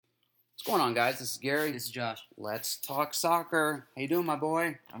What's going on, guys? This is Gary. This is Josh. Let's talk soccer. How you doing, my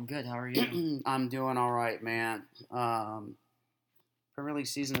boy? I'm good. How are you? I'm doing all right, man. Premier League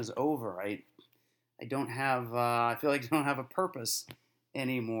season is over. I don't have. I feel like I don't have a purpose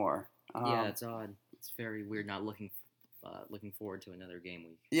anymore. Yeah, it's odd. It's very weird not looking forward to another game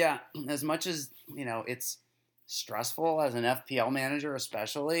week. Yeah, as much as it's stressful as an FPL manager,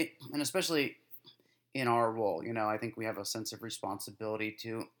 especially in our role. I think we have a sense of responsibility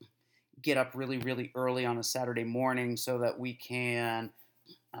to get up really, really early on a Saturday morning so that we can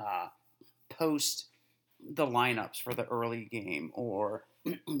post the lineups for the early game, or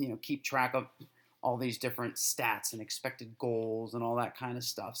keep track of all these different stats and expected goals and all that kind of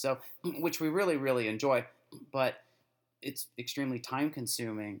stuff. So, which we really, really enjoy, but it's extremely time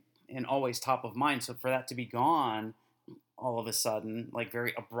consuming and always top of mind. So for that to be gone all of a sudden, like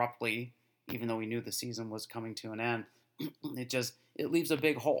very abruptly, even though we knew the season was coming to an end, it leaves a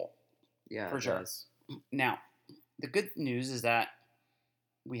big hole. Yeah, for sure. Does. Now, the good news is that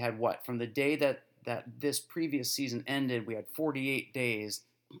we had from the day that this previous season ended, we had 48 days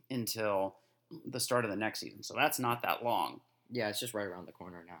until the start of the next season. So that's not that long. Yeah, it's just right around the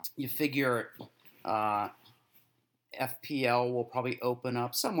corner now. You figure FPL will probably open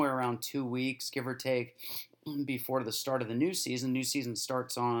up somewhere around 2 weeks, give or take, before the start of the new season. New season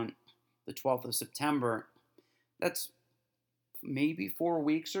starts on the 12th of September. That's maybe 4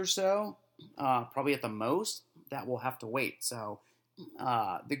 weeks or so, probably at the most, that we'll have to wait. So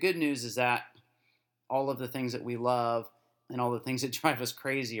the good news is that all of the things that we love and all the things that drive us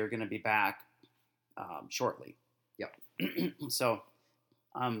crazy are going to be back shortly. Yep. So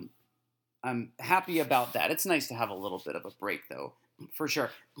I'm happy about that. It's nice to have a little bit of a break, though, for sure.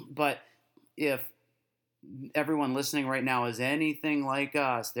 But if everyone listening right now is anything like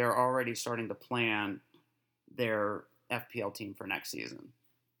us, they're already starting to plan their FPL team for next season.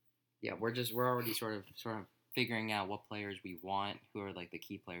 Yeah, we're already sort of figuring out what players we want, who are like the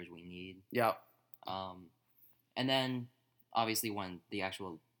key players we need. Yep. And then obviously when they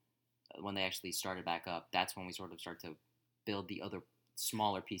actually started back up, that's when we sort of start to build the other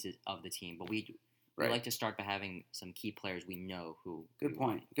smaller pieces of the team. But we like to start by having some key players we know who. Good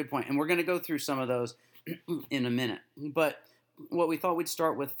point. And we're going to go through some of those in a minute. But what we thought we'd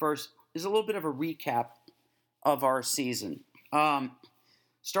start with first is a little bit of a recap of our season.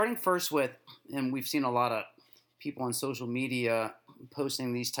 Starting first with, and we've seen a lot of people on social media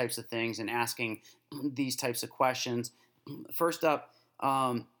posting these types of things and asking these types of questions. First up,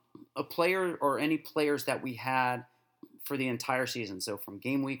 a player or any players that we had for the entire season. So from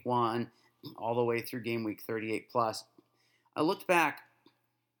game week 1 all the way through game week 38 plus. I looked back.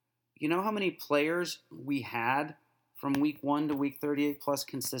 You know how many players we had from week 1 to week 38 plus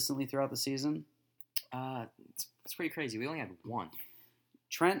consistently throughout the season? It's pretty crazy. We only had one.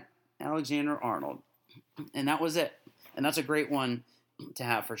 Trent Alexander-Arnold. And that was it. And that's a great one to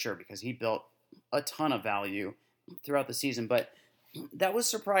have for sure because he built a ton of value throughout the season. But that was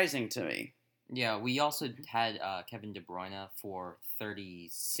surprising to me. Yeah, we also had Kevin De Bruyne for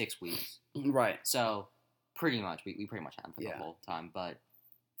 36 weeks. Right. So pretty much, we pretty much had him for the whole time. But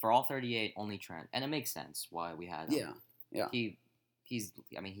for all 38, only Trent. And it makes sense why we had him. Yeah. He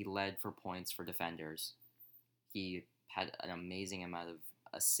led for points for defenders. He had an amazing amount of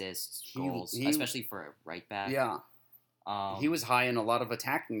assists, goals, especially for a right back. Yeah. He was high in a lot of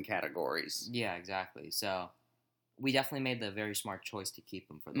attacking categories. Yeah, exactly. So we definitely made the very smart choice to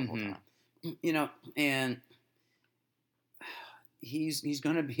keep him for the whole time. And he's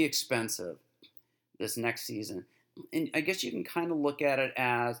going to be expensive this next season. And I guess you can kind of look at it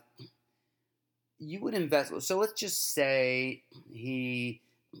as you would invest. So let's just say he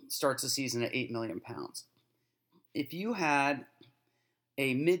starts the season at £8 million. If you had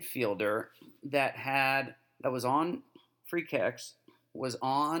a midfielder that was on free kicks, was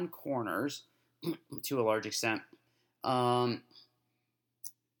on corners to a large extent, had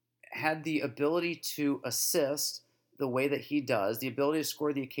the ability to assist the way that he does, the ability to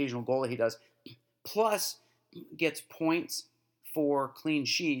score the occasional goal that he does, plus gets points for clean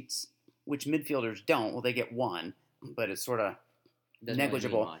sheets, which midfielders don't. Well, they get one, but it's sort of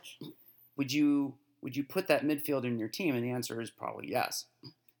negligible. Really much. Would you put that midfielder in your team? And the answer is probably yes.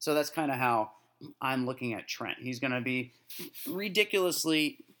 So that's kind of how I'm looking at Trent. He's going to be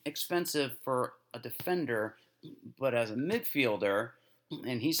ridiculously expensive for a defender, but as a midfielder,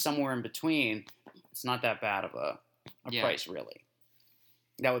 and he's somewhere in between, it's not that bad of a price, really.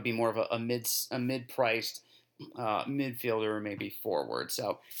 That would be more of a mid-priced midfielder or maybe forward.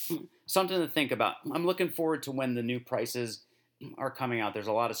 So something to think about. I'm looking forward to when the new prices are coming out. There's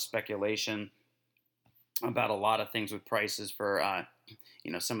a lot of speculation about a lot of things with prices for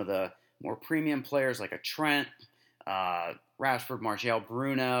some of the more premium players like a Trent, Rashford, Martial,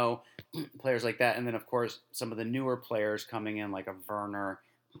 Bruno, players like that. And then, of course, some of the newer players coming in like a Werner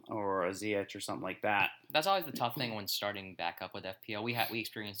or a Ziyech or something like that. That's always the tough thing when starting back up with FPL. We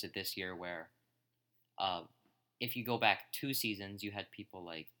experienced it this year where if you go back 2 seasons, you had people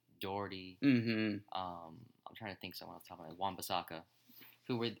like Doherty. Mm-hmm. I'm trying to think someone else top of my Wan-Bissaka,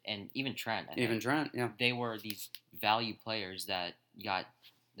 who were, and even Trent. Trent, yeah. They were these value players that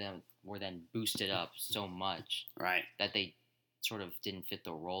were then boosted up so much, right, that they sort of didn't fit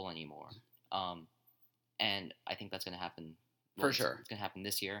the role anymore. And I think that's going to happen. For sure. It's going to happen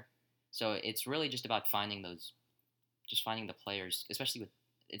this year. So it's really just about finding the players, especially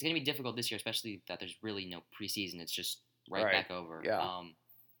it's going to be difficult this year, especially that there's really no preseason. It's just right back over. Yeah.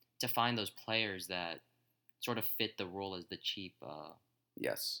 To find those players that sort of fit the role as the cheap,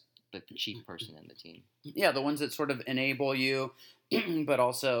 yes, the cheap person in the team. Yeah, the ones that sort of enable you, but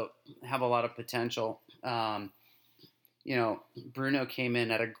also have a lot of potential. Bruno came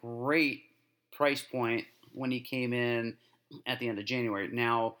in at a great price point when he came in at the end of January.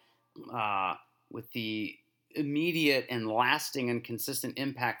 Now, with the immediate and lasting and consistent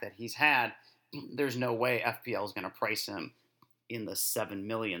impact that he's had, there's no way FPL is going to price him in the 7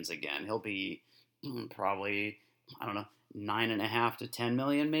 millions again. He'll be probably, I don't know, 9.5 to 10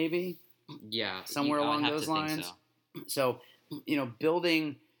 million maybe. Yeah, somewhere along those lines. So,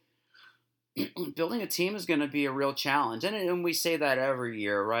 building a team is going to be a real challenge, and we say that every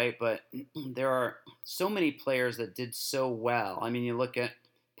year, right? But there are so many players that did so well. I mean, you look at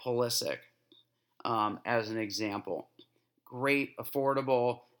Pulisic as an example. Great,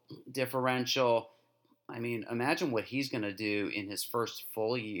 affordable, differential. I mean, imagine what he's going to do in his first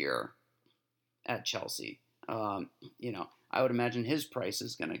full year at Chelsea. I would imagine his price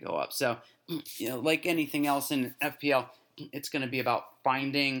is going to go up. So, like anything else in FPL, it's going to be about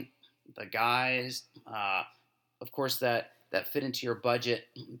finding the guys, of course, that fit into your budget,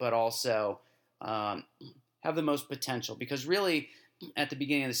 but also have the most potential. Because really, at the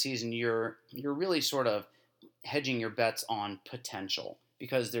beginning of the season, you're really sort of hedging your bets on potential,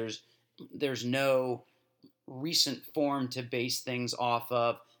 because there's no recent form to base things off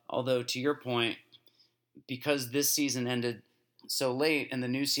of. Although, to your point, because this season ended so late and the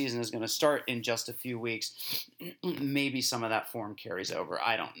new season is going to start in just a few weeks, maybe some of that form carries over.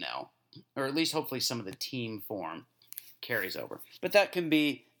 I don't know. Or at least hopefully some of the team form carries over. But that can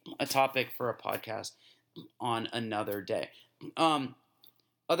be a topic for a podcast on another day.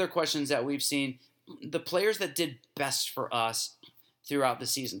 Other questions that we've seen, the players that did best for us throughout the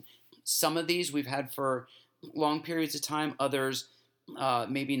season. Some of these we've had for long periods of time. Others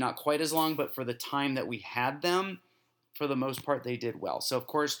maybe not quite as long, but for the time that we had them, for the most part, they did well. So, of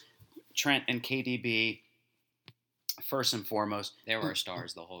course, Trent and KDB, first and foremost. They were our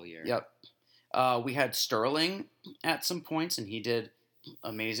stars the whole year. Yep. We had Sterling at some points, and he did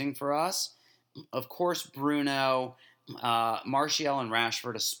amazing for us. Of course, Bruno, Martial, and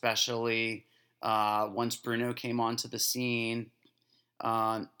Rashford especially, once Bruno came onto the scene.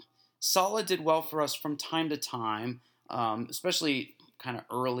 Salah did well for us from time to time, especially kind of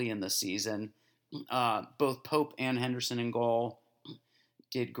early in the season. Both Pope and Henderson in goal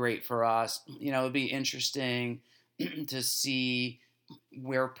did great for us. It'd be interesting to see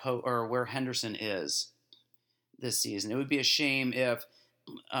where Henderson is this season. It would be a shame if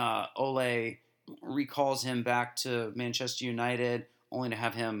Ole recalls him back to Manchester United only to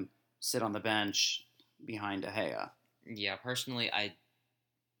have him sit on the bench behind De Gea. Yeah, personally, I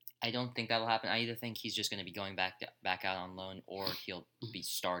don't think that'll happen. I either think he's just going to be going back out on loan, or he'll be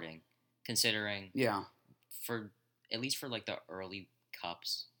starting. Considering, for at least for like the early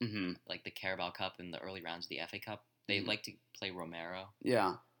cups, like the Carabao Cup and the early rounds of the FA Cup, they like to play Romero.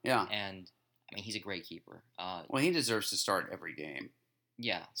 Yeah. And I mean, he's a great keeper. Well, he deserves to start every game.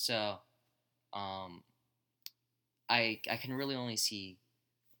 Yeah. So, I can really only see.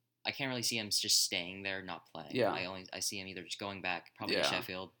 I can't really see him just staying there, not playing. Yeah. I see him either just going back, probably to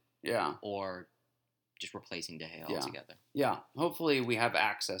Sheffield. Yeah. Or just replacing De Gea altogether. Yeah. Hopefully we have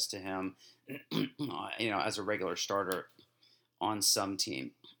access to him, as a regular starter on some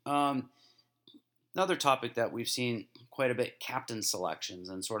team. Another topic that we've seen quite a bit, captain selections,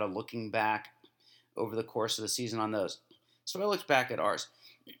 and sort of looking back over the course of the season on those. So I looked back at ours.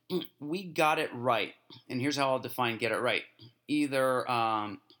 We got it right. And here's how I'll define get it right. Either,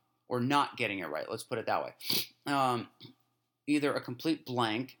 or not getting it right. Let's put it that way. Either a complete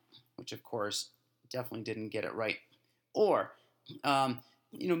blank, which of course definitely didn't get it right, or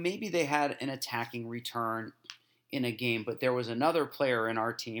maybe they had an attacking return in a game, but there was another player in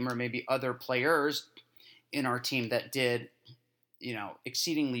our team, or maybe other players in our team that did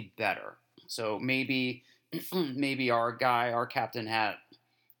exceedingly better. So maybe our captain had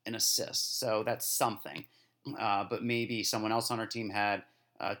an assist, so that's something. But maybe someone else on our team had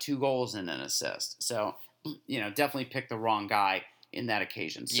 2 goals and an assist. So definitely picked the wrong guy in that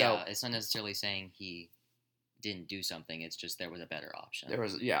occasion. So yeah, it's not necessarily saying he didn't do something. It's just there was a better option. There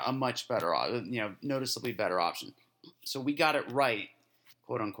was a much better, noticeably better option. So we got it right,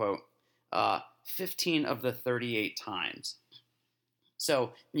 quote unquote, 15 of the 38 times.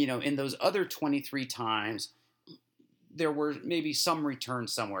 So in those other 23 times, there were maybe some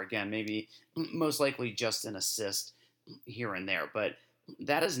returns somewhere. Again, maybe most likely just an assist here and there, but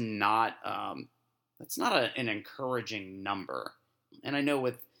that is not that's not an encouraging number. And I know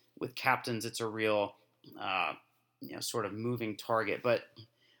with captains, it's a real sort of moving target. But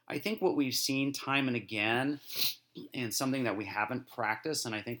I think what we've seen time and again, and something that we haven't practiced,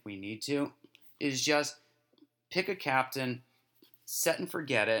 and I think we need to, is just pick a captain, set and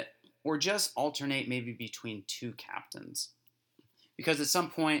forget it, or just alternate maybe between 2 captains. Because at some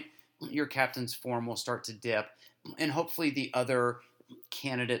point, your captain's form will start to dip, and hopefully the other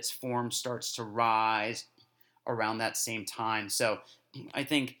candidate's form starts to rise around that same time. So I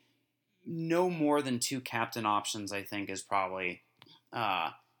think no more than 2 captain options, I think, is probably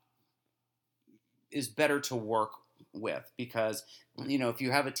is better to work with, because if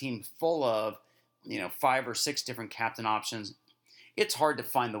you have a team full of 5 or 6 different captain options, it's hard to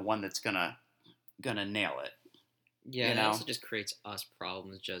find the one that's gonna nail it. Yeah, and it also just creates us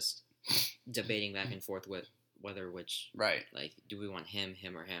problems, just debating back and forth with which right. Like, do we want him,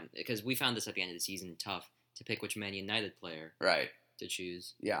 or him? Because we found this at the end of the season tough to pick which Man United player right to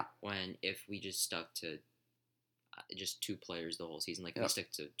choose. Yeah. When if we just stuck to just 2 players the whole season, like yep. we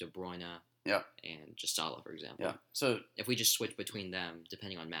stick to De Bruyne yep. and just Salah, for example. Yeah. So if we just switch between them,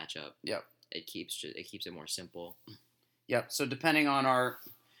 depending on matchup, yep. it keeps it more simple. Yep. So depending on our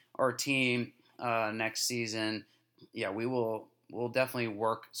team next season, we'll definitely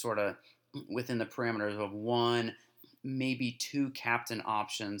work sort of within the parameters of 1, maybe 2 captain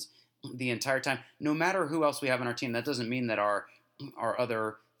options the entire time. No matter who else we have on our team, that doesn't mean that our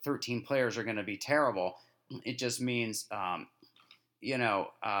other 13 players are going to be terrible. It just means,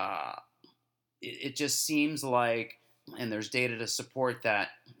 it just seems like, and there's data to support that,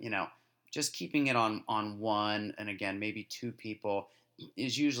 just keeping it on 1, and again, maybe 2 people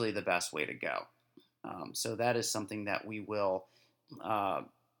is usually the best way to go. So that is something that we will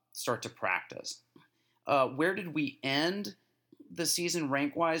start to practice. Where did we end the season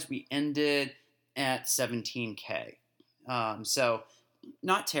rank-wise? We ended at 17K. So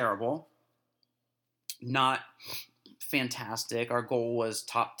not terrible, not fantastic. Our goal was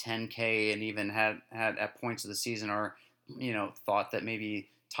top 10K, and even had at points of the season thought that maybe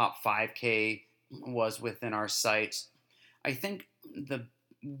top 5K was within our sights. I think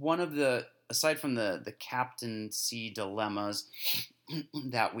aside from the captaincy dilemmas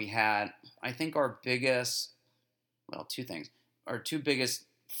that we had, I think our biggest, 2 things. Our 2 biggest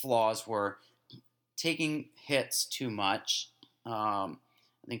flaws were taking hits too much. I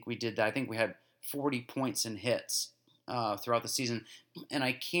think we did that. I think we had 40 points in hits throughout the season, and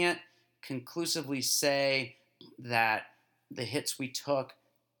I can't conclusively say that the hits we took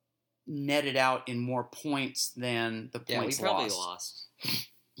netted out in more points than the points we probably lost.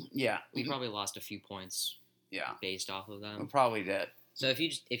 Yeah, we probably lost a few points. Yeah, based off of them. We probably did. So if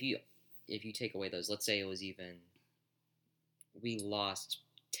you take away those, let's say it was even, we lost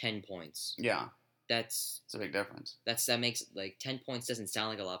 10 points. Yeah, that's a big difference. That makes, like, 10 points doesn't sound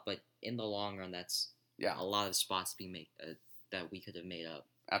like a lot, but in the long run, that's a lot of spots being made that we could have made up.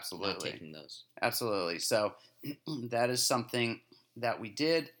 Absolutely, not taking those. Absolutely. So that is something that we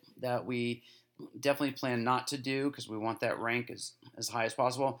did, that we definitely plan not to do, because we want that rank as high as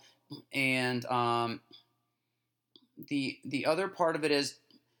possible. And the other part of it is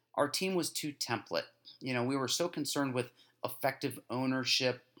our team was too template. We were so concerned with effective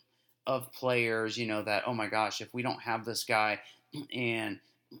ownership of players, that, oh my gosh, if we don't have this guy and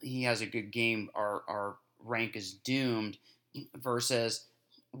he has a good game, our rank is doomed, versus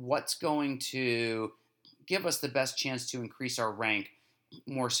what's going to give us the best chance to increase our rank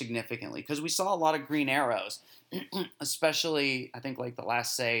more significantly. Because we saw a lot of green arrows, especially, I think, like the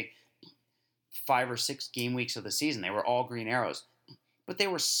last, say, 5 or 6 game weeks of the season. They were all green arrows, but they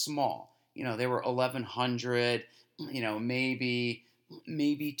were small. They were 1,100, maybe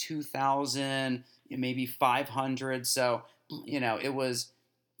 2,000, maybe 500. So, it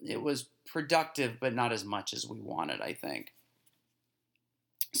was productive, but not as much as we wanted, I think.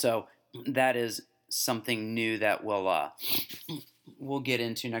 So that is something new that we'll get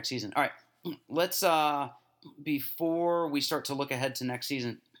into next season. All right, let's before we start to look ahead to next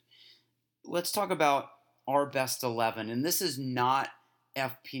season, let's talk about our best 11. And this is not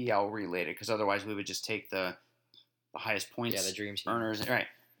FPL related, because otherwise we would just take the highest points the dream team. earners. Right.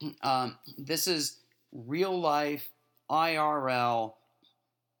 This is real life IRL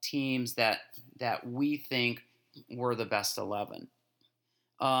teams that we think were the best 11.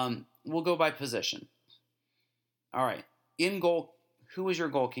 We'll go by position. All right. In goal, who was your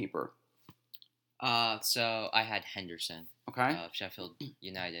goalkeeper? So I had Henderson. Okay. Of Sheffield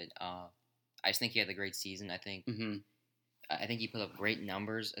United. I just think he had a great season. I think he put up great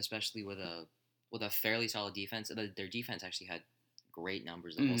numbers, especially with a fairly solid defense. Their defense actually had great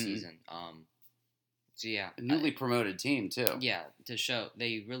numbers the whole season. So yeah, a newly promoted team too. Yeah, to show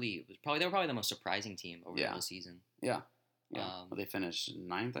they were probably the most surprising team over the whole season. Yeah. Well, they finished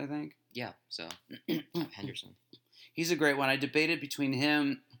 9th, I think. Yeah. So Henderson. He's a great one. I debated between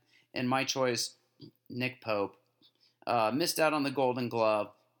him and my choice, Nick Pope. Missed out on the Golden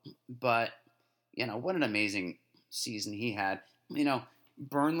Glove, but what an amazing season he had.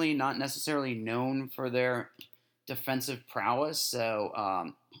 Burnley not necessarily known for their defensive prowess,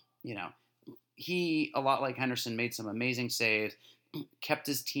 so he, a lot like Henderson, made some amazing saves, kept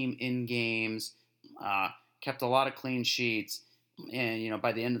his team in games, kept a lot of clean sheets, and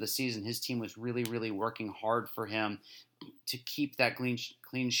by the end of the season, his team was really, really working hard for him to keep that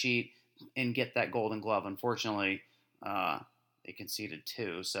clean sheet and get that Golden Glove. Unfortunately, they conceded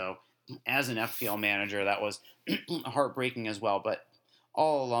 2, so as an FPL manager, that was heartbreaking as well, but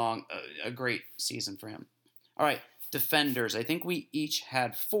all along, a great season for him. All right, defenders. I think we each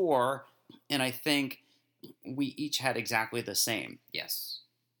had 4, and I think we each had exactly the same. Yes.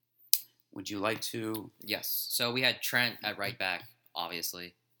 Would you like to? Yes. So we had Trent at right back,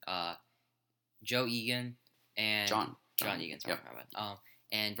 obviously. Joe Egan and John Egan. Sorry, yep.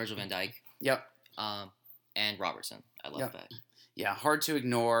 And Virgil van Dijk. Yep. And Robertson. I love that. Yeah, hard to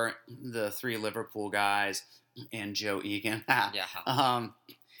ignore the 3 Liverpool guys and Joe Egan. Yeah.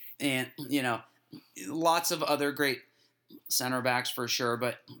 And lots of other great center backs for sure.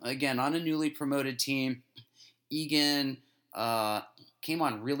 But again, on a newly promoted team, Egan came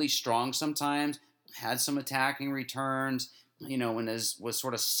on really strong sometimes, had some attacking returns, and was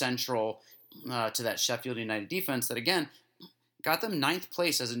sort of central to that Sheffield United defense that, again, got them 9th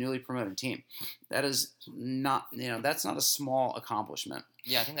place as a newly promoted team. That is not, that's not a small accomplishment.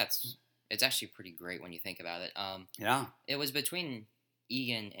 Yeah, I think it's actually pretty great when you think about it. Yeah. It was between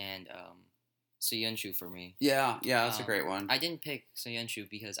Egan and Soyuncu for me. Yeah, that's a great one. I didn't pick Soyuncu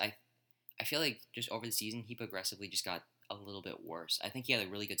because I feel like just over the season, he progressively just got a little bit worse. I think he had a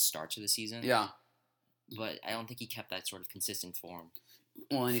really good start to the season. Yeah. But I don't think he kept that sort of consistent form.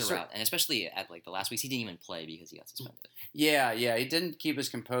 Well, and throughout, and especially at the last weeks, he didn't even play because he got suspended. Yeah, he didn't keep his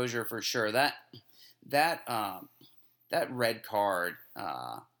composure for sure. That red card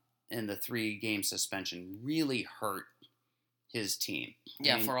and the 3-game suspension really hurt his team.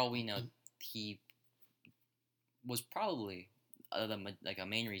 Yeah, for all we know, he was probably a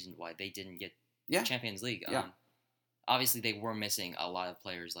main reason why they didn't get Champions League. Obviously, they were missing a lot of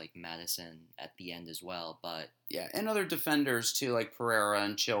players like Madison at the end as well, but and other defenders too, like Pereira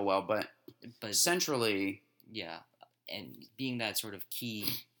and Chilwell. But centrally, and being that sort of key,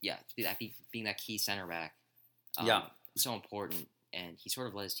 being that key center back, so important. And he sort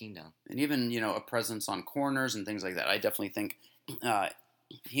of let his team down. And even a presence on corners and things like that. I definitely think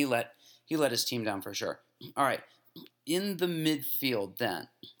he let his team down for sure. All right, in the midfield, then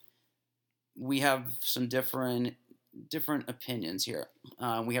we have some different opinions here.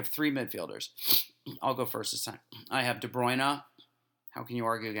 We have 3 midfielders. I'll go first this time. I have De Bruyne. How can you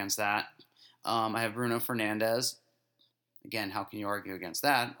argue against that? I have Bruno Fernandes. Again, how can you argue against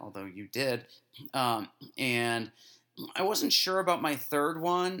that? Although you did. And I wasn't sure about my third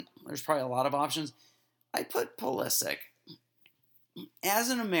one. There's probably a lot of options. I put Pulisic. As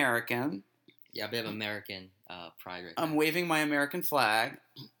an American... Yeah, a bit of American pride right I'm waving my American flag.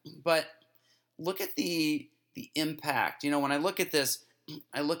 But look at the impact. When I look at this,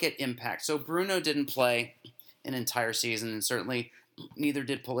 I look at impact. So Bruno didn't play an entire season, and certainly neither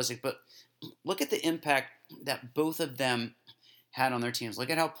did Pulisic. But look at the impact that both of them had on their teams. Look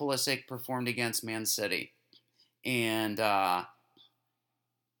at how Pulisic performed against Man City and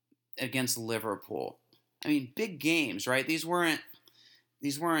against Liverpool. I mean, big games, right? These weren't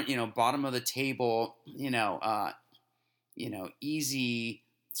bottom of the table, easy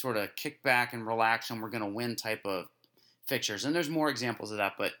sort of kick back and relax and we're going to win type of fixtures. And there's more examples of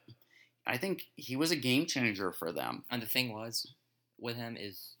that, but I think he was a game changer for them. And the thing was with him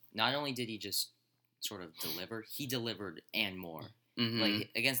is not only did he just sort of deliver, he delivered and more. Mm-hmm. Like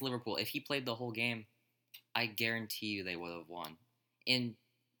against Liverpool, if he played the whole game, I guarantee you they would have won. In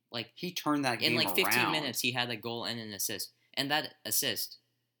he turned that game in like 15 around. minutes, he had a goal and an assist, and that assist,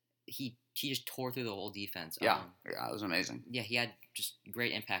 he just tore through the whole defense. Yeah, it was amazing. Yeah, he had just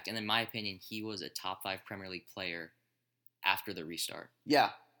great impact, and in my opinion, he was a top 5 Premier League player after the restart.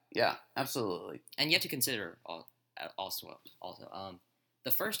 Yeah, absolutely. And you have to consider also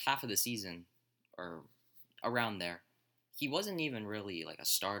the first half of the season, or around there, he wasn't even really like a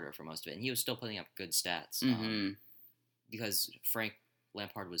starter for most of it, and he was still putting up good stats because Frank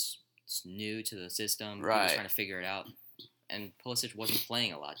Lampard was new to the system. He was trying to figure it out, and Pulisic wasn't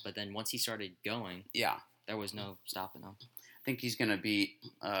playing a lot. But then once he started going, there was no stopping him. I think he's going to be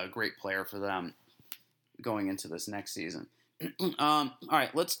a great player for them going into this next season. All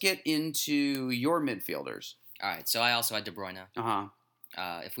right, let's get into your midfielders. All right, so I also had De Bruyne. Uh-huh.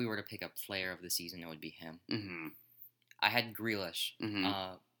 If we were to pick a player of the season, it would be him. Mm-hmm. I had Grealish. Mm-hmm.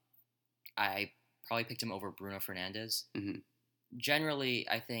 I probably picked him over Bruno Fernandes. Mm-hmm. Generally,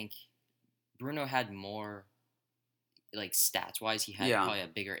 I think Bruno had more, like, stats-wise, he had probably a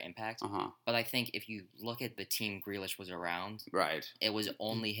bigger impact. Uh-huh. But I think if you look at the team Grealish was around, it was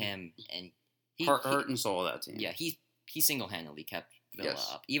only him, and heart and soul of that team. Yeah, he single-handedly kept Villa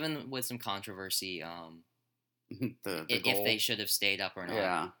up, even with some controversy. The if goal. they should have stayed up or not.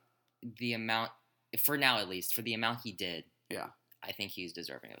 Yeah. The amount, for now at least, for the amount he did. Yeah. I think he's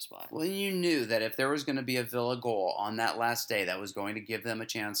deserving of a spot. Well, you knew that if there was going to be a Villa goal on that last day that was going to give them a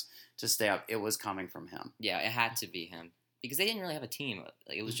chance to stay up, it was coming from him. Yeah, it had to be him. Because they didn't really have a team.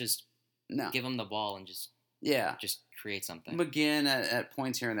 Like, it was just give him the ball and just create something. McGinn at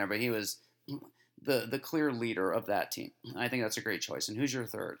points here and there, but he was the clear leader of that team. I think that's a great choice. And who's your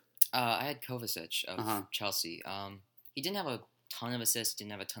third? I had Kovacic of Chelsea. He didn't have a ton of assists,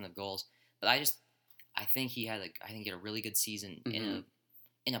 didn't have a ton of goals, but I think he had a really good season in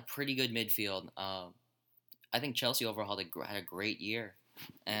a pretty good midfield. I think Chelsea overall had a great year,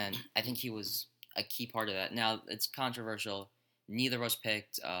 and I think he was a key part of that. Now, it's controversial. Neither of us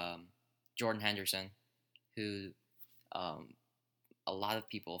picked Jordan Henderson, who a lot of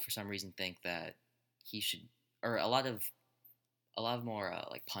people for some reason think that he should, or a lot of more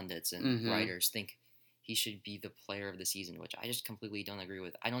like pundits and writers think he should be the player of the season, which I just completely don't agree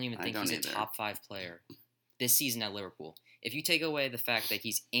with. I don't even think he's a top 5 player this season at Liverpool. If you take away the fact that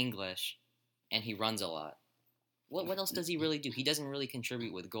he's English and he runs a lot, what else does he really do? He doesn't really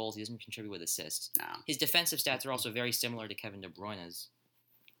contribute with goals. He doesn't contribute with assists. No. His defensive stats are also very similar to Kevin De Bruyne's.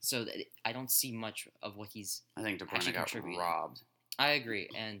 So I don't see much of what he's I think De Bruyne got robbed. I agree.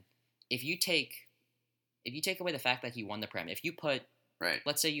 And if you take away the fact that he won the Prem, if you put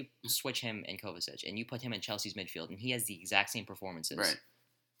let's say you switch him and Kovacic and you put him in Chelsea's midfield and he has the exact same performances.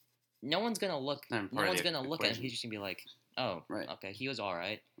 No one's gonna look at him. He's just gonna be like, oh, okay, he was all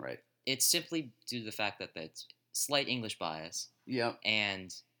right. It's simply due to the fact that that's slight English bias. Yep.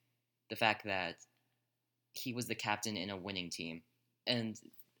 And the fact that he was the captain in a winning team. And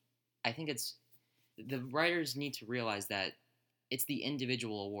I think the writers need to realize that it's the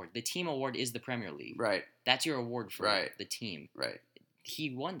individual award. The team award is the Premier League. That's your award for the team.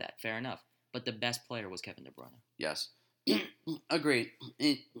 He won that, fair enough. But the best player was Kevin De Bruyne. Yes. Agreed.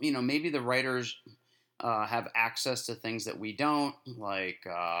 Maybe the writers have access to things that we don't, like,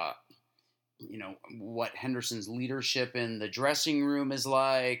 what Henderson's leadership in the dressing room is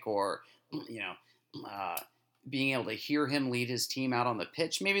like, or, being able to hear him lead his team out on the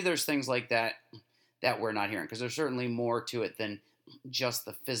pitch. Maybe there's things like that we're not hearing, because there's certainly more to it than just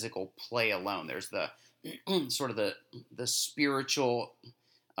the physical play alone. There's the sort of the spiritual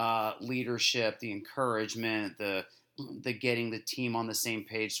leadership, the encouragement, the getting the team on the same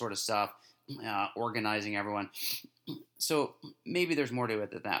page sort of stuff, organizing everyone. So maybe there's more to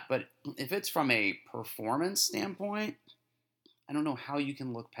it than that. But if it's from a performance standpoint, I don't know how you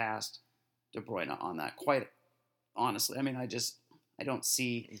can look past De Bruyne on that, quite honestly. I mean, I don't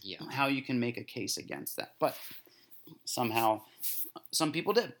see how you can make a case against that. But somehow, some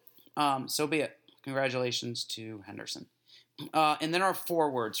people did. So be it. Congratulations to Henderson. And then our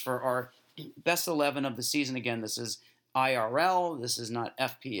forwards for our best 11 of the season. Again, this is IRL. This is not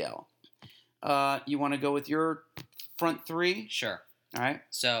FPL. You want to go with your front three? Sure. All right.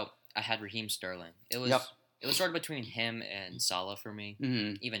 So I had Raheem Sterling. It was sort of between him and Salah for me.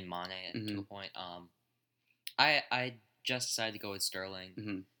 Even Mane to a point. I just decided to go with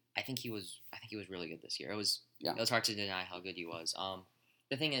Sterling. I think he was really good this year. It was hard to deny how good he was.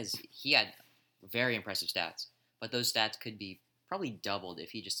 The thing is, he had very impressive stats, but those stats could be probably doubled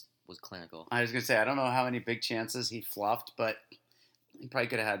if he just was clinical. I was going to say, I don't know how many big chances he fluffed, but he probably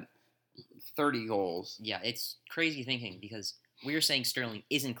could have had 30 goals. Yeah, it's crazy thinking because we were saying Sterling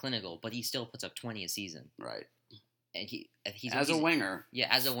isn't clinical, but he still puts up 20 a season. Right. And he's as a winger. Yeah,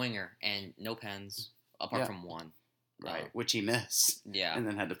 as a winger, and no pens apart from one. Right, which he missed. Yeah. And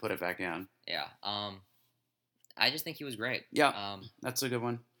then had to put it back down. Yeah. I just think he was great. Yeah. That's a good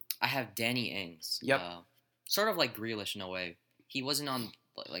one. I have Danny Ings. Yep. Sort of like Grealish in a way. He wasn't on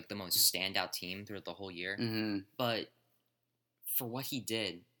like the most standout team throughout the whole year, but for what he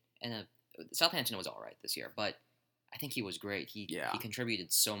did, and Southampton was all right this year, but I think he was great. He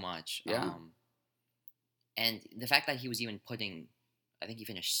contributed so much. Yeah. And the fact that he was even putting, I think he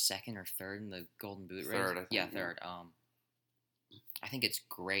finished second or third in the Golden Boot race. Third, I think, third. I think it's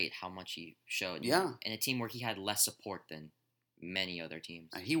great how much he showed. Yeah. In a team where he had less support than many other teams.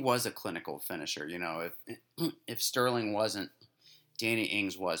 He was a clinical finisher. You know, if Sterling wasn't, Danny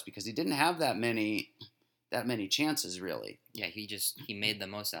Ings was, because he didn't have that many chances really. Yeah, he made the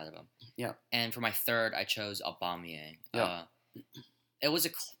most out of them. Yeah. And for my third, I chose Aubameyang. Yeah. It was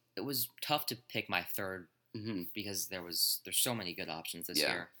tough to pick my third because there's so many good options this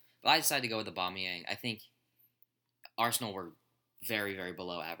year. But I decided to go with Aubameyang. I think Arsenal were very, very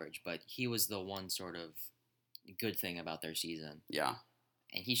below average, but he was the one sort of good thing about their season. Yeah.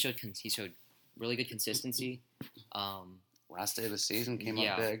 And he showed really good consistency. Last day of the season came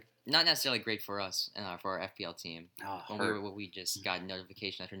up big. Not necessarily great for us for our FPL team. When we just got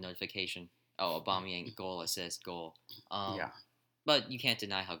notification after notification. Oh, Aubameyang goal, assist, goal. But you can't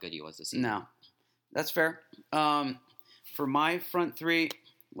deny how good he was this season. No, that's fair. For my front three,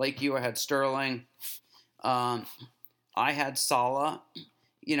 like you, I had Sterling. I had Salah.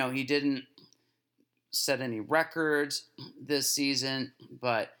 You know, he didn't set any records this season,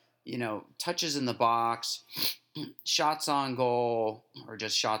 but you know, touches in the box, shots on goal, or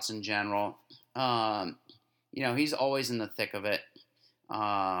just shots in general. You know, he's always in the thick of it.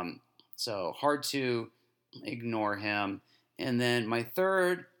 So hard to ignore him. And then my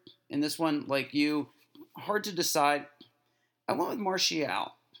third, and this one, like you, hard to decide. I went with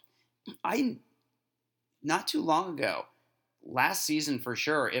Martial. Not too long ago, last season for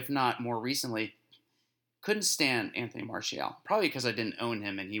sure, if not more recently, couldn't stand Anthony Martial. Probably because I didn't own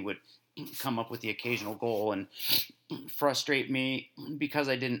him and he would come up with the occasional goal and frustrate me because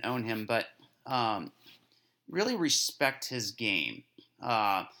I didn't own him. But really respect his game.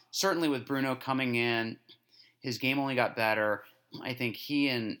 Certainly with Bruno coming in, his game only got better. I think he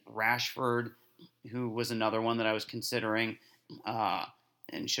and Rashford, who was another one that I was considering,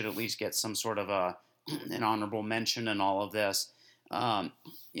 and should at least get some sort of an honorable mention in all of this.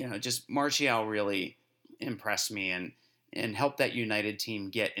 You know, just Martial really impressed me and helped that United team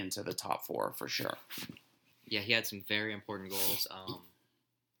get into the top four for sure. Yeah, he had some very important goals.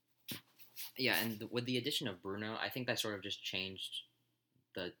 And with the addition of Bruno, I think that sort of just changed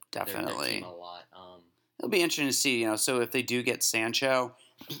their team a lot. It'll be interesting to see, you know, so if they do get Sancho,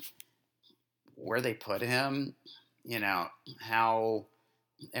 where they put him, you know, how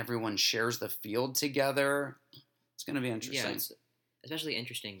everyone shares the field together. It's going to be interesting. Yeah, it's especially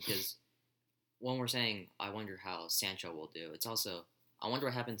interesting because when we're saying, I wonder how Sancho will do, it's also, I wonder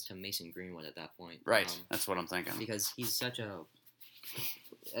what happens to Mason Greenwood at that point. Right, that's what I'm thinking. Because he's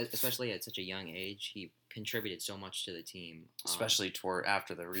especially at such a young age, he contributed so much to the team. Especially toward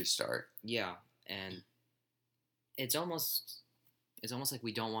after the restart. Yeah, and it's almost like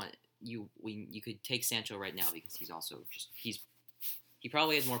we don't want you could take Sancho right now because he's also he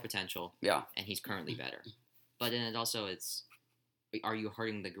probably has more potential. Yeah. And he's currently better. But then are you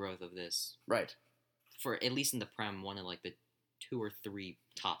hurting the growth of this? Right. For at least in the Prem, one of like the 2 or 3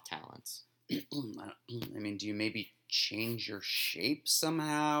 top talents. I mean, do you maybe change your shape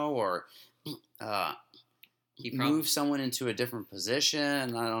somehow or move someone into a different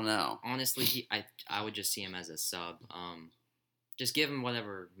position? I don't know. Honestly, I would just see him as a sub. Just give him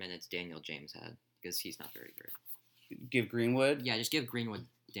whatever minutes Daniel James had because he's not very great. Give Greenwood? Yeah, just give Greenwood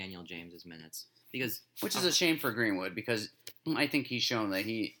Daniel James's minutes. Which is a shame for Greenwood because I think he's shown that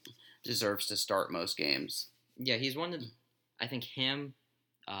he deserves to start most games. Yeah, he's one of, I think him,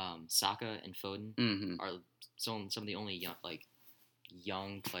 Saka, and Foden are some of the only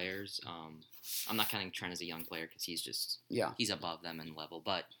young players. I'm not counting Trent as a young player because he's above them in level,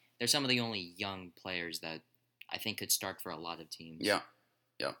 but they're some of the only young players that I think could start for a lot of teams. Yeah,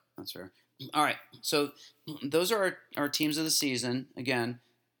 that's fair. All right, so those are our teams of the season. Again,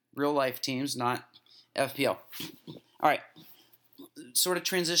 real life teams, not FPL. All right, sort of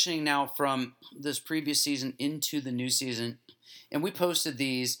transitioning now from this previous season into the new season, and we posted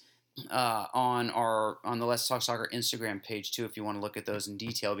these on the Let's Talk Soccer Instagram page too, if you want to look at those in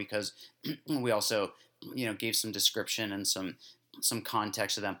detail, because we also gave some description and some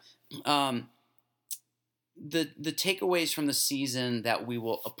context to them. the takeaways from the season that we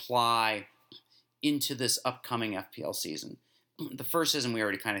will apply into this upcoming FPL season. The first is, and we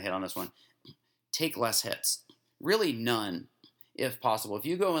already kind of hit on this one, take less hits. Really none, if possible. If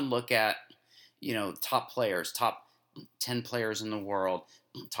you go and look at, top players, top 10 players in the world,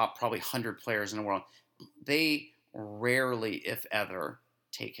 top probably 100 players in the world, they rarely, if ever,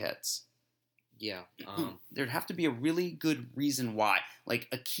 take hits. Yeah. There'd have to be a really good reason why, like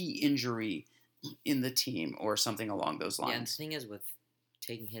a key injury in the team or something along those lines. Yeah, and the thing is with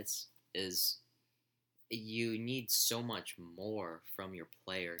taking hits is you need so much more from your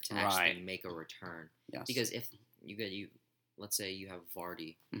player to actually make a return. Yes. Because if let's say you have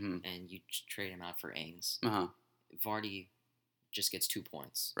Vardy and you trade him out for Ings, Vardy just gets 2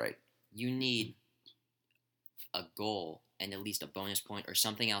 points. Right. You need a goal and at least a bonus point or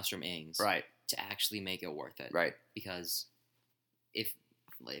something else from Ings. Right. To actually make it worth it. Right. Because if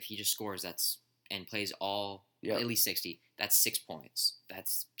he just scores and plays all at least 60, that's 6 points.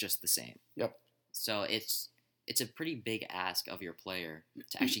 That's just the same. Yep. So it's a pretty big ask of your player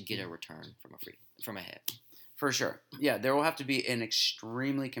to actually get a return from a hit. For sure. Yeah, there will have to be an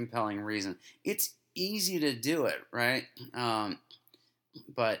extremely compelling reason. It's easy to do it, right?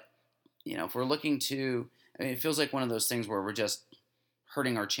 But if we're looking to, it feels like one of those things where we're just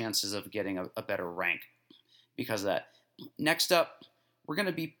hurting our chances of getting a better rank because of that. Next up, we're going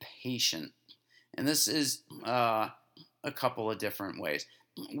to be patient. And this is a couple of different ways.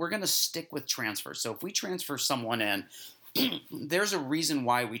 We're going to stick with transfers. So if we transfer someone in, there's a reason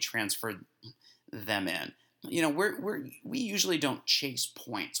why we transferred them in. We usually don't chase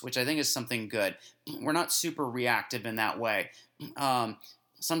points, which I think is something good. We're not super reactive in that way.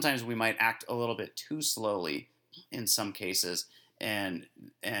 Sometimes we might act a little bit too slowly in some cases and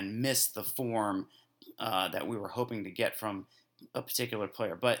miss the form that we were hoping to get from a particular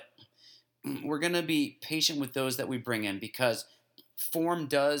player. But we're going to be patient with those that we bring in because form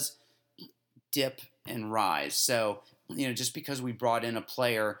does dip and rise. So, just because we brought in a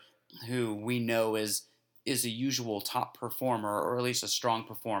player who we know is a usual top performer or at least a strong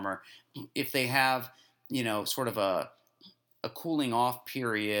performer, if they have, sort of a cooling off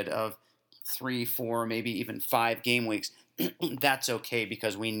period of 3, 4, maybe even 5 game weeks, that's okay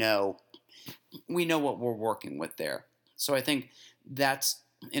because we know what we're working with there. So I think that's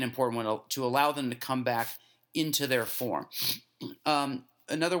an important one to allow them to come back into their form.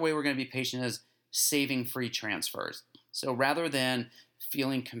 Another way we're going to be patient is saving free transfers. So rather than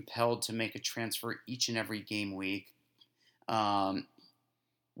feeling compelled to make a transfer each and every game week,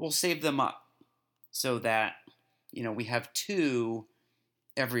 we'll save them up so that we have 2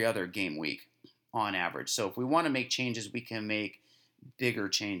 every other game week on average. So if we want to make changes, we can make bigger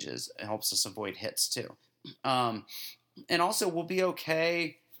changes. It helps us avoid hits too. And also we'll be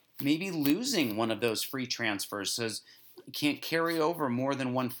okay maybe losing one of those free transfers because you can't carry over more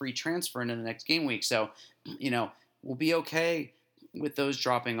than 1 free transfer into the next game week. So, we'll be okay with those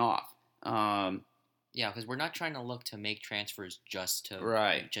dropping off. Yeah, because we're not trying to look to make transfers just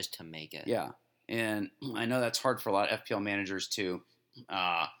to make it. Yeah, and I know that's hard for a lot of FPL managers to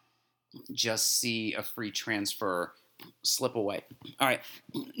just see a free transfer slip away. All right,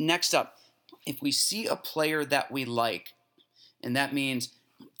 next up, if we see a player that we like, and that means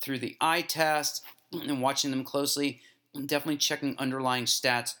through the eye test and watching them closely, definitely checking underlying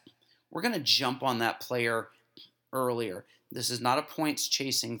stats, we're going to jump on that player earlier. This is not a points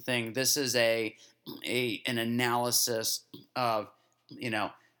chasing thing. This is an analysis of,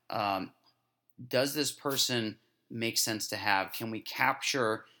 does this person make sense to have? Can we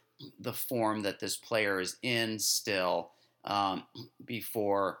capture the form that this player is in still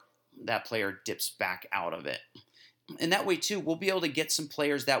before that player dips back out of it? And that way, too, we'll be able to get some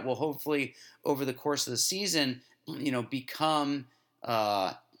players that will hopefully, over the course of the season, become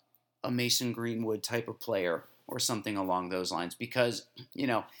a Mason Greenwood type of player or something along those lines. Because,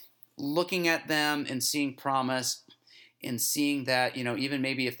 looking at them and seeing promise and seeing that, even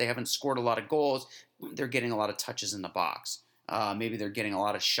maybe if they haven't scored a lot of goals, they're getting a lot of touches in the box. Maybe they're getting a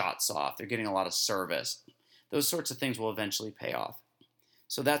lot of shots off. They're getting a lot of service. Those sorts of things will eventually pay off.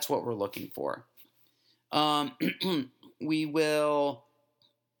 So that's what we're looking for. We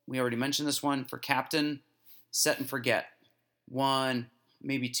already mentioned this one for captain, set and forget. 1,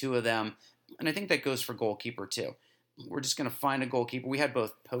 maybe 2 of them. And I think that goes for goalkeeper too. We're just going to find a goalkeeper. We had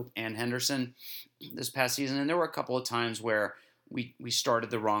both Pope and Henderson this past season, and there were a couple of times where we started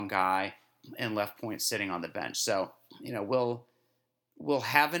the wrong guy and left Point sitting on the bench. So, we'll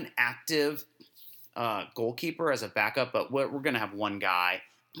have an active goalkeeper as a backup, but we're going to have one guy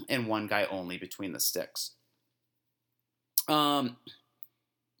and one guy only between the sticks.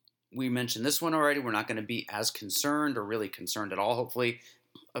 we mentioned this one already. We're not going to be as concerned or really concerned at all, hopefully,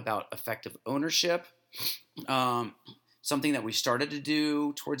 about effective ownership. Something that we started to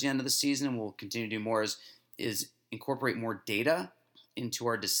do towards the end of the season and we'll continue to do more is incorporate more data into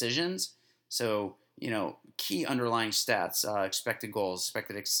our decisions. So, key underlying stats, expected goals,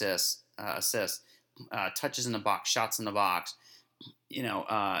 expected assists, touches in the box, shots in the box,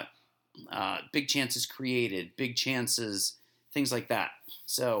 big chances created, big chances, things like that.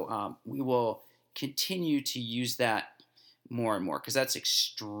 So we will continue to use that more and more because that's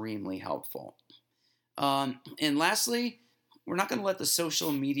extremely helpful. And lastly, we're not going to let the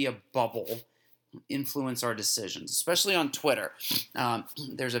social media bubble influence our decisions, especially on Twitter.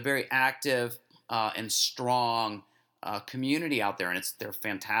 There's a very active and strong community out there, and they're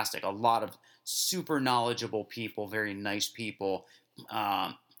fantastic. A lot of super knowledgeable people, very nice people,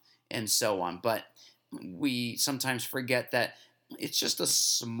 and so on. But we sometimes forget that it's just a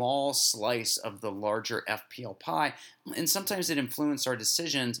small slice of the larger FPL pie, and sometimes it influences our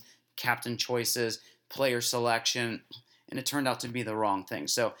decisions, captain choices, player selection, and it turned out to be the wrong thing.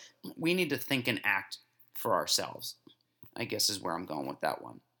 So we need to think and act for ourselves, I guess is where I'm going with that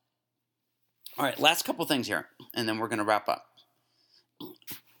one. All right, last couple things here, and then we're going to wrap up.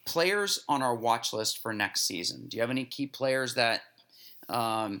 Players on our watch list for next season. Do you have any key players that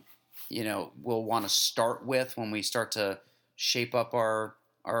we'll want to start with when we start to shape up our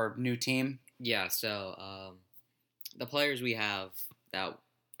new team? Yeah, so the players we have that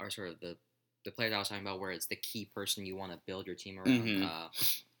are sort of the players I was talking about where it's the key person you want to build your team around. Mm-hmm.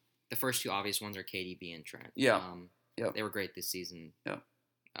 The first two obvious ones are KDB and Trent. Yeah. They were great this season. Yeah.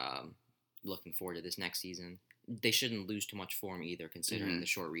 Looking forward to this next season. They shouldn't lose too much form either, considering the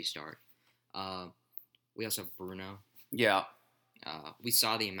short restart. We also have Bruno. Yeah. We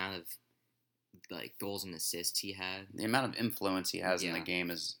saw the amount of goals and assists he had. The amount of influence he has in the game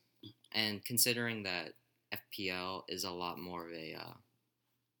is... And considering that FPL is a lot more of a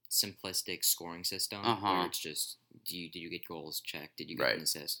simplistic scoring system, where it's just, did you get goals? Check. Did you get an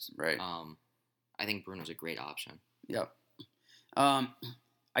assist? Right. I think Bruno's a great option. Yep.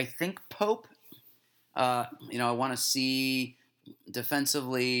 I think Pope, I want to see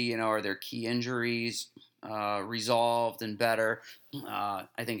defensively, are there key injuries resolved and better? I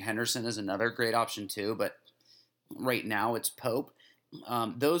think Henderson is another great option too, but right now it's Pope.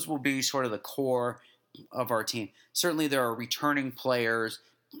 Those will be sort of the core of our team. Certainly there are returning players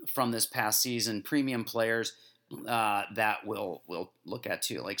from this past season, premium players that we'll look at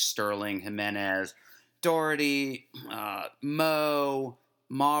too, like Sterling, Jimenez, Doherty, Mo,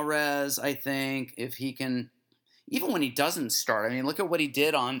 Mahrez, I think, if he can, even when he doesn't start. I mean, look at what he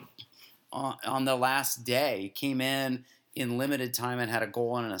did on the last day. He came in limited time and had a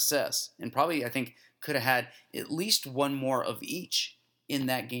goal and an assist. And probably, I think, could have had at least one more of each in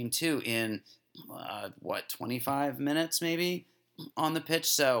that game too in, 25 minutes maybe on the pitch.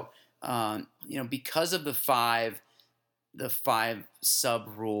 So, because of the five sub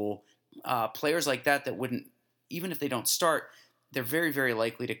rule, players like that wouldn't, even if they don't start, they're very, very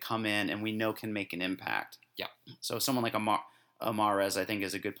likely to come in and we know can make an impact. Yeah. So someone like Mahrez, I think,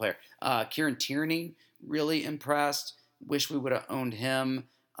 is a good player. Kieran Tierney, really impressed. Wish we would have owned him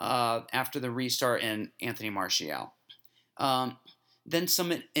after the restart, and Anthony Martial. Then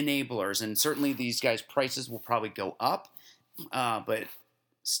some enablers, and certainly these guys' prices will probably go up, but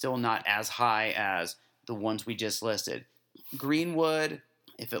still not as high as the ones we just listed. Greenwood,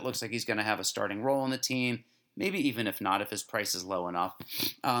 if it looks like he's going to have a starting role in the team, maybe even if not, if his price is low enough.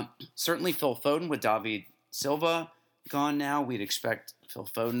 Certainly Phil Foden with David Silva gone now. We'd expect Phil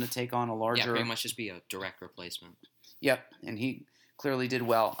Foden to take on a larger... Yeah, pretty much just be a direct replacement. Yep, and he clearly did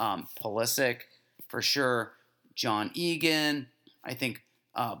well. Pulisic, for sure. John Egan. I think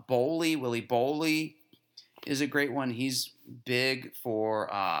Willie Boley is a great one. He's big for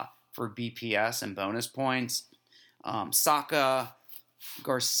BPS and bonus points. Saka,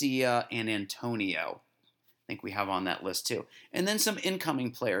 Garcia, and Antonio, I think we have on that list too. And then some incoming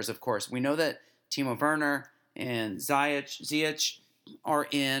players, of course. We know that Timo Werner and Ziyech are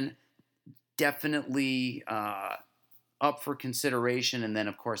in, definitely up for consideration. And then,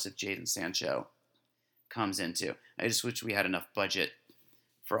 of course, if Jadon Sancho comes into. I just wish we had enough budget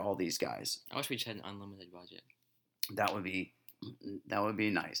for all these guys. I wish we just had an unlimited budget. That would be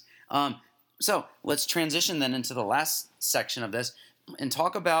nice. So let's transition then into the last section of this and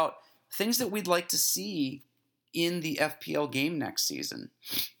talk about things that we'd like to see in the FPL game next season.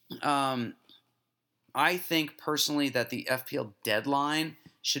 I think personally that the FPL deadline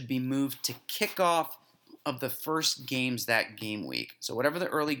should be moved to kickoff of the first games that game week. So whatever the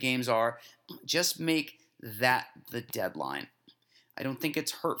early games are, just make that the deadline. I don't think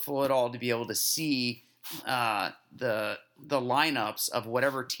it's hurtful at all to be able to see the lineups of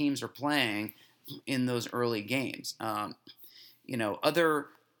whatever teams are playing in those early games. Other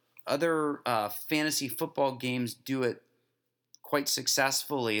fantasy football games do it quite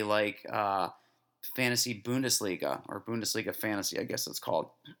successfully, like Fantasy Bundesliga or Bundesliga Fantasy, I guess it's called.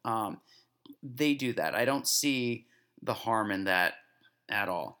 They do that. I don't see the harm in that at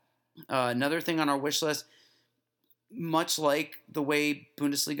all. Another thing on our wish list, much like the way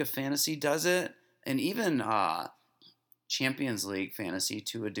Bundesliga Fantasy does it, and even Champions League Fantasy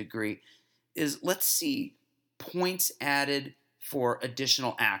to a degree, is let's see points added for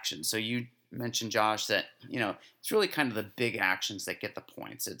additional actions. So you mentioned, Josh, that it's really kind of the big actions that get the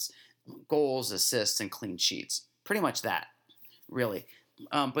points. It's goals, assists, and clean sheets. Pretty much that, really.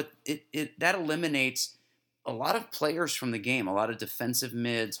 But that eliminates a lot of players from the game, a lot of defensive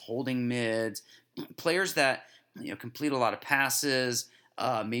mids, holding mids, players that complete a lot of passes,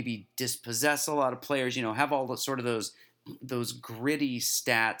 maybe dispossess a lot of players. Have all the sort of those gritty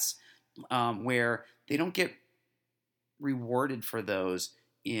stats where they don't get rewarded for those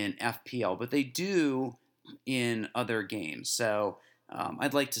in FPL, but they do in other games. So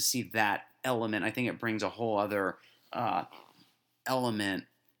I'd like to see that element. I think it brings a whole other element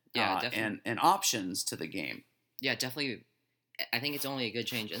and options to the game. Yeah, definitely. I think it's only a good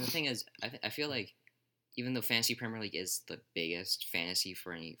change. And the thing is, I feel like even though Fantasy Premier League is the biggest fantasy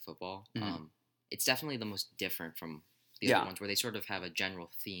for any football, it's definitely the most different from the other ones where they sort of have a general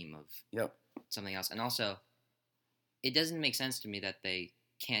theme of something else. And also, it doesn't make sense to me that they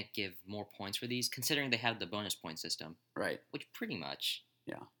can't give more points for these, considering they have the bonus point system, right? Which pretty much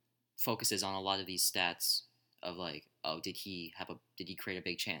focuses on a lot of these stats of like, oh, did he create a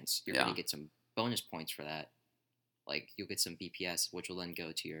big chance? You're going to get some bonus points for that. Like you'll get some BPS, which will then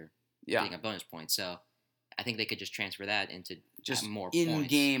go to your getting a bonus point. So I think they could just transfer that into just more in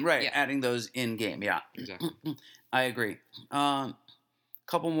game, right? Yeah. Adding those in game, exactly. I agree.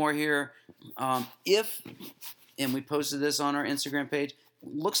 Couple more here. And we posted this on our Instagram page.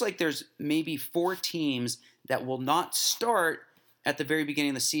 Looks like there's maybe 4 teams that will not start at the very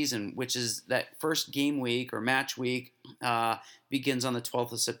beginning of the season, which is that first game week or match week begins on the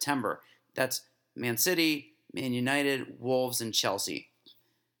 12th of September. That's Man City, Man United, Wolves, and Chelsea.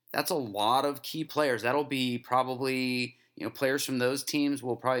 That's a lot of key players. That'll be probably, players from those teams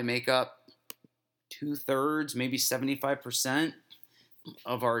will probably make up 2/3, maybe 75%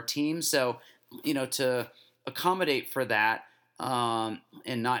 of our team. So, to accommodate for that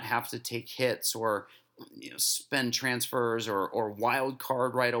and not have to take hits or spend transfers or wild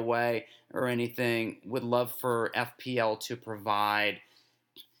card right away or anything, would love for FPL to provide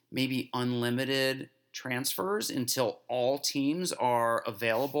maybe unlimited transfers until all teams are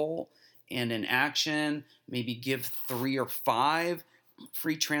available and in action. Maybe give 3 or 5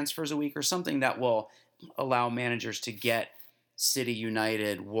 free transfers a week or something that will allow managers to get City,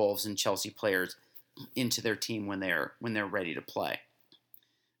 United, Wolves, and Chelsea players into their team when they're ready to play.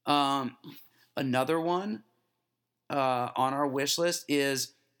 Another one on our wish list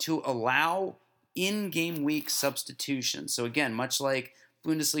is to allow in-game week substitutions. So again, much like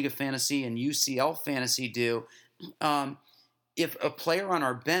Bundesliga Fantasy and UCL Fantasy do, if a player on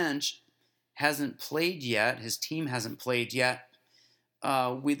our bench hasn't played yet, his team hasn't played yet,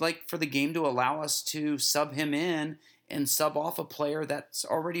 we'd like for the game to allow us to sub him in and sub off a player that's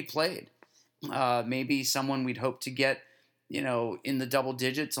already played. Maybe someone we'd hope to get, in the double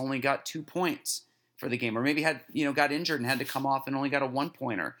digits, only got 2 points for the game, or maybe had, got injured and had to come off and only got a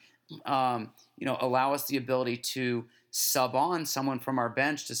 1-pointer. Allow us the ability to sub on someone from our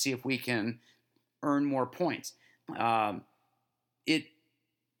bench to see if we can earn more points. It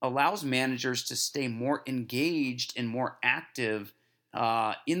allows managers to stay more engaged and more active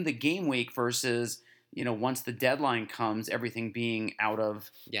in the game week versus, once the deadline comes, everything being out of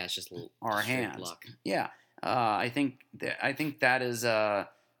it's just our hands. Luck. Yeah, I think that is. I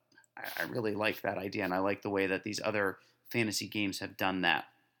really like that idea, and I like the way that these other fantasy games have done that.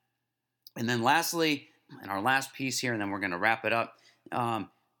 And then lastly, and our last piece here, and then we're going to wrap it up.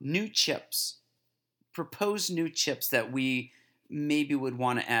 New chips, proposed new chips that we maybe would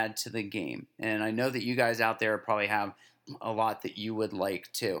want to add to the game. And I know that you guys out there probably have a lot that you would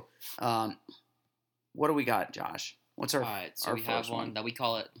like too. What do we got, Josh? What's our? All right, so we have one that we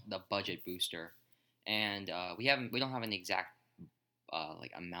call it the budget booster, and we don't have an exact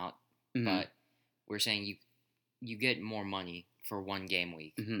amount, but we're saying you get more money for one game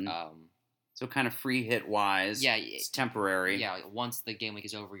week. So kind of free hit wise, it's temporary. Yeah, once the game week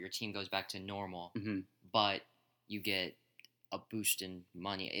is over, your team goes back to normal, but you get a boost in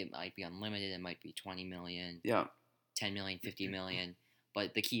money. It might be unlimited. It might be 20 million. Yeah. 10 million, 50 million.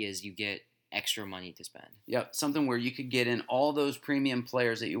 But the key is you get extra money to spend. Yep, something where you could get in all those premium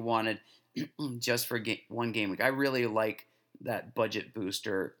players that you wanted just for one game week. I really like that budget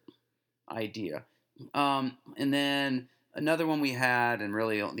booster idea. And then another one we had, and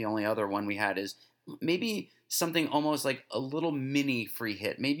really the only other one we had, is maybe something almost like a little mini free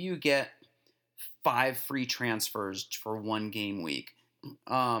hit. Maybe you get 5 free transfers for one game week,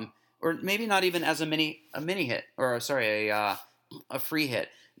 or maybe not even as a mini hit, or sorry, a free hit.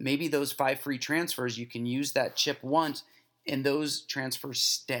 Maybe those 5 free transfers, you can use that chip once, and those transfers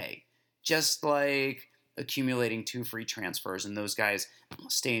stay. Just like accumulating 2 free transfers, and those guys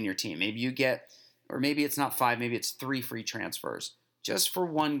stay in your team. Maybe you get, or maybe it's not 5, maybe it's 3 free transfers, just for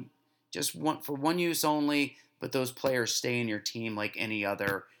one use only. But those players stay in your team like any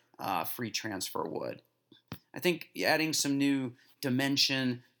other free transfer would. I think adding some new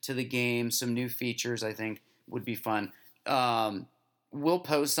dimension to the game, some new features, I think would be fun. We'll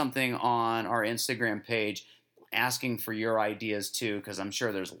post something on our Instagram page asking for your ideas too, because I'm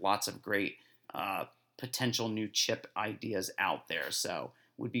sure there's lots of great potential new chip ideas out there. So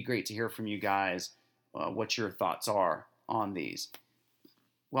it would be great to hear from you guys what your thoughts are on these.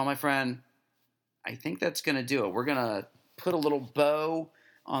 Well, my friend, I think that's going to do it. We're going to put a little bow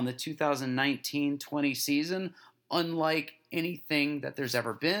on the 2019-20 season, unlike anything that there's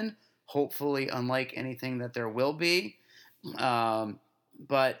ever been, hopefully unlike anything that there will be.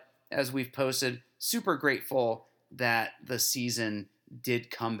 But as we've posted, super grateful that the season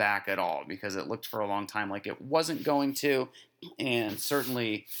did come back at all, because it looked for a long time like it wasn't going to, and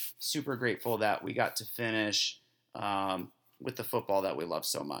certainly super grateful that we got to finish with the football that we love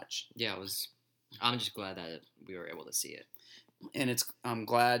so much. Yeah, I'm just glad that we were able to see it. And I'm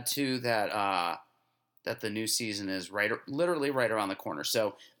glad too that that the new season is literally right around the corner.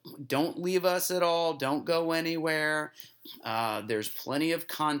 So don't leave us at all. Don't go anywhere. There's plenty of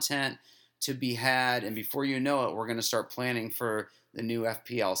content to be had, and before you know it, we're going to start planning for the new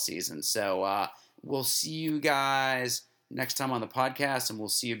FPL season. So we'll see you guys next time on the podcast, and we'll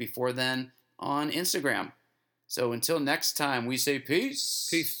see you before then on Instagram. So until next time, we say peace.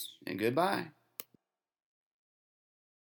 Peace. And goodbye.